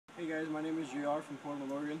guys, my name is JR from Portland,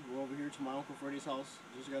 Oregon. We're over here to my Uncle Freddy's house.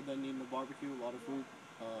 Just got done eating a barbecue, a lot of food.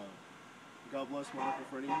 God bless my Uncle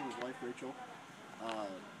Freddy and his wife Rachel.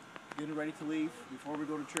 Getting ready to leave before we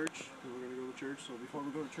go to church, because we're going to go to church. So before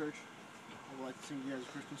we go to church, I would like to sing you guys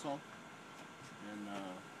a Christmas song. And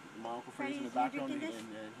my Uncle Freddy's in the background, and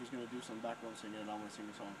he's going to do some background singing, and I'm going to sing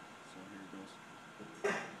the song. So here it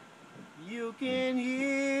goes. You can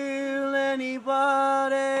heal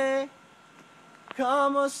anybody.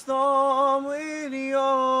 Come a storm with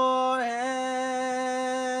your hands.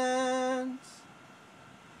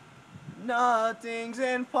 Nothing's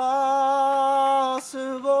impossible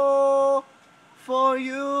for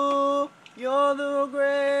you. You're the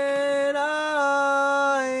great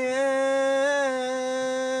I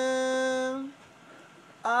am.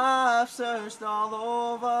 I've searched all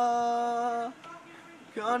over,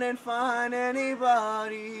 couldn't find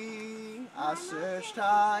anybody. I searched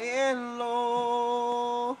high and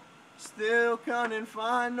low, still couldn't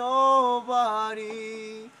find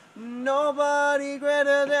nobody. Nobody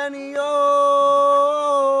greater than you.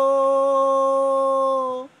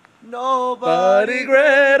 Nobody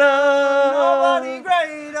greater. Nobody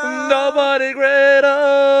greater. Nobody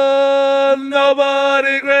greater.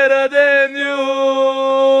 Nobody greater than you.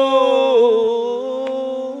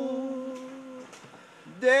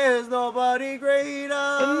 There's nobody greater.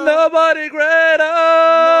 Nobody greater.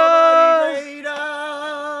 Nobody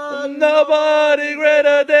greater. Nobody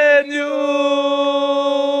greater than you.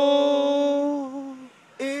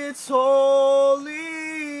 It's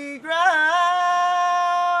holy ground,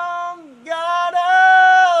 God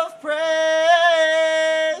of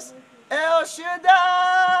praise, El Shaddai,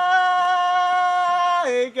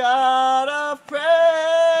 God of praise,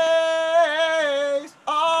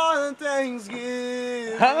 on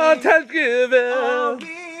Thanksgiving. On Thanksgiving.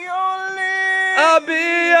 I'll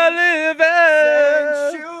be a living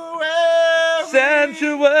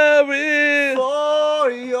sanctuary for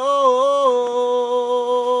you.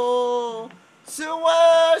 To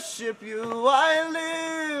worship you I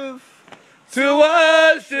live. To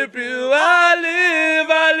worship you I live.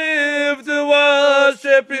 I live to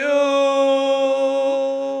worship you.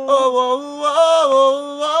 Oh, oh,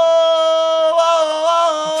 oh, oh, oh,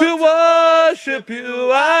 oh. To worship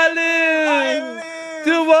you I live.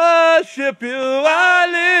 To worship you I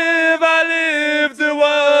live. I live to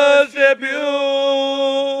worship you.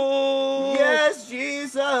 Yes,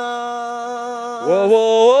 Jesus. Whoa,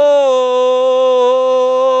 whoa, whoa.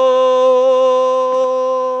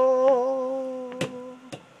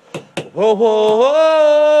 Whoa, whoa, whoa.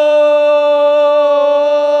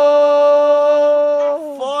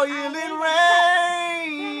 For healing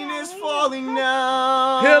rain is falling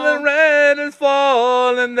down. Healing rain is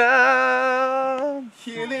falling down.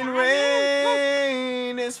 Healing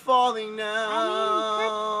rain is falling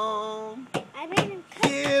down.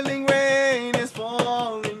 Healing rain is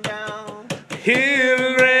falling down.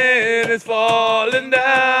 Healing rain is falling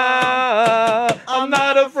down. I'm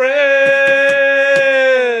not afraid.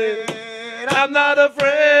 I'm not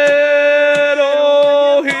afraid.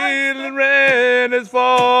 Oh, healing rain is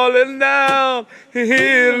falling down.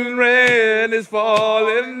 Healing rain is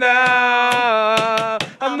falling down.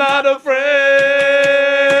 I'm not afraid.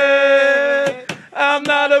 I'm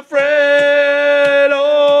not afraid.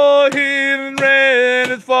 Oh, healing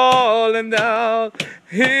rain is falling down.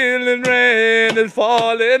 Healing rain is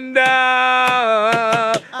falling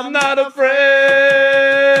down. I'm not afraid.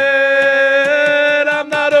 I'm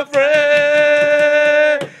not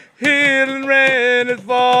afraid. Healing rain is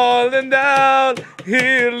falling down.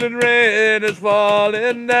 Healing rain is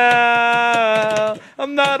falling down.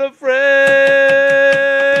 I'm not afraid.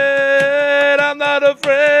 I'm not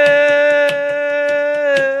afraid.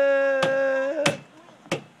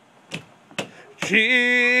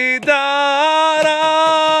 Chidara,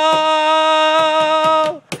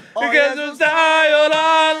 Jesús trae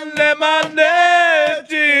le mandé.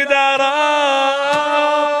 Chidara,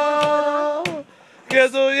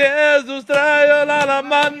 Jesús trae la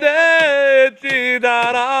mandé.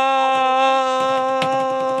 Chidara.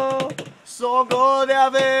 So go de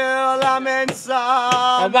ver la mensa.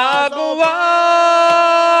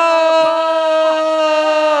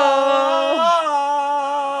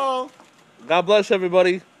 God bless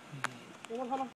everybody.